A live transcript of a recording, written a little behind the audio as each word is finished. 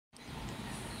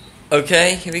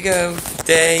Okay, here we go.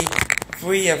 Day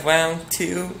 3 of round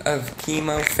 2 of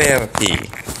chemotherapy.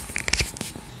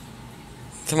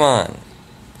 Come on.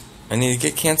 I need to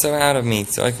get cancer out of me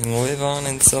so I can live on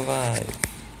and survive.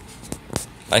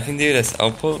 I can do this.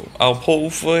 I'll pull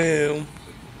through.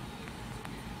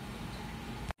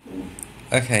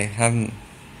 Okay,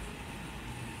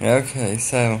 okay,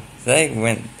 so they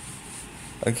went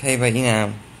okay, but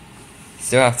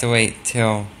still have to wait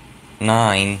till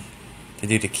 9 to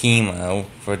do the chemo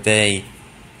for day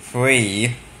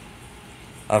 3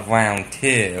 of round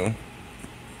 2.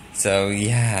 So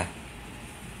yeah.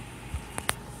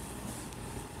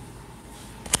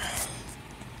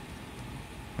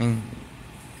 I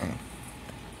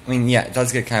mean, yeah, it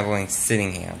does get kind of boring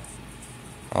sitting here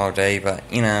all day, but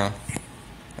at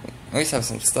least have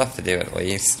some stuff to do at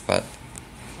least, but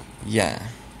yeah.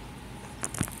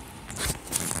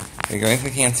 Going for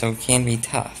cancer can be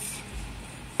tough,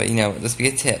 but just be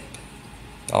a tip.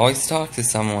 Always talk to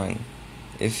someone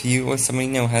if you or somebody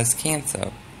you know has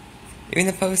cancer. Even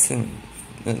the person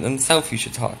themselves you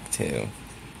should talk to.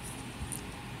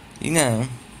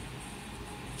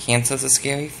 Cancer's a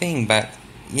scary thing, but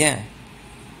yeah,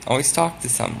 always talk to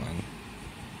someone.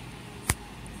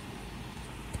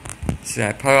 So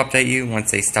I'll probably update you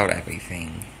once they start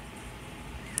everything.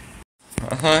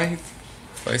 Alright,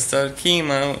 I started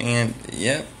chemo, and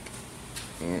yep,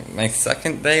 my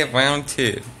second day of round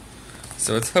 2.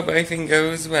 So let's hope everything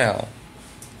goes well,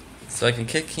 so I can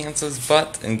kick cancer's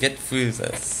butt and get through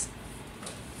this.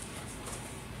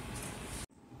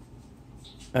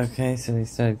 Okay, so we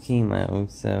started chemo,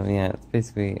 so yeah, it's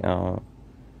basically,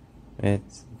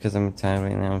 it's because I'm tired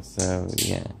right now, so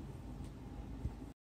yeah.